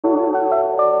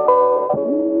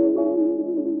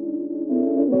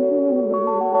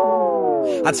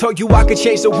I told you I could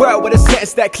change the world with a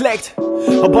sentence that clicked.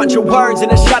 A bunch of words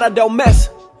and a shot I don't miss.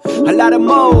 A lot of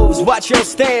moves, watch your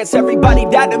stance. Everybody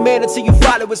died a man until you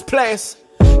follow his plans.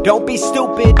 Don't be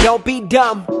stupid, don't be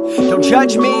dumb. Don't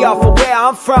judge me off of where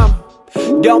I'm from.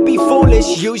 Don't be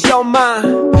foolish, use your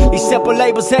mind. These simple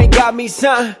labels ain't got me,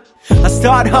 son. I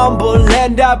start humble,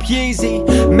 end up easy.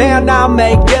 Man, I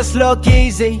make this look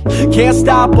easy. Can't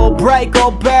stop or break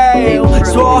or bail.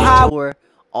 So high.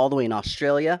 All the way in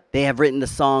Australia, they have written the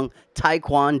song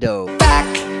Taekwondo. Back,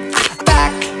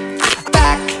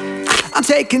 I'm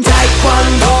taking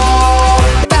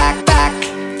Taekwondo. Back,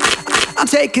 I'm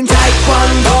taking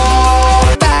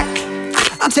Taekwondo. Back,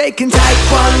 I'm taking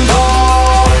Taekwondo.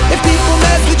 If people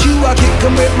mess with you, I'll kick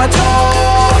them with my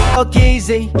toe. Look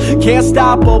easy, can't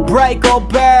stop or break or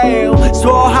bail.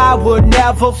 Swore I would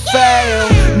never fail.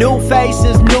 New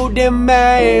faces, new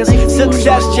demands.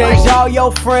 Success changed all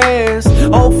your friends.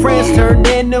 Old friends turned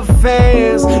into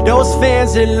fans. Those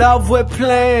fans in love with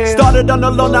plans. Started on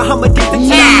the low, now I'm addicted to the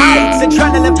heights. And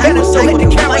trying to live better, so hit the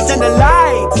cameras and the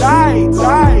lights.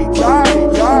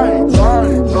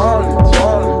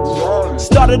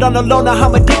 Started on the low, now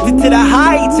I'm addicted to the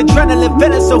heights. And trying to live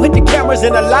better, so hit the cameras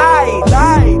and the lights.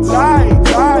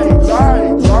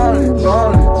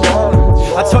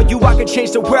 I told you I could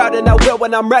change the world, and I will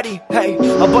when I'm ready. Hey,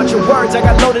 a bunch of words I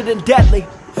got loaded and deadly.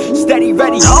 Steady,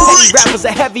 ready, steady rappers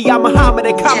are heavy. I'm Muhammad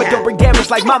and Common, don't bring damage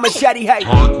like my machete. Hey,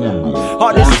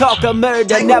 all this talk of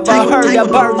murder, never heard of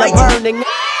burning.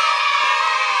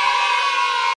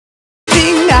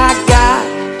 Thing I got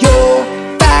your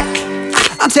back.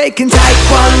 I'm taking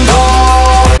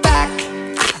Taekwondo. Back,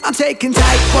 I'm taking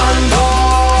Taekwondo.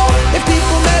 If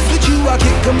people mess with you, I'll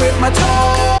kick them with my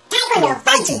toe. Taekwondo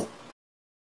fighting.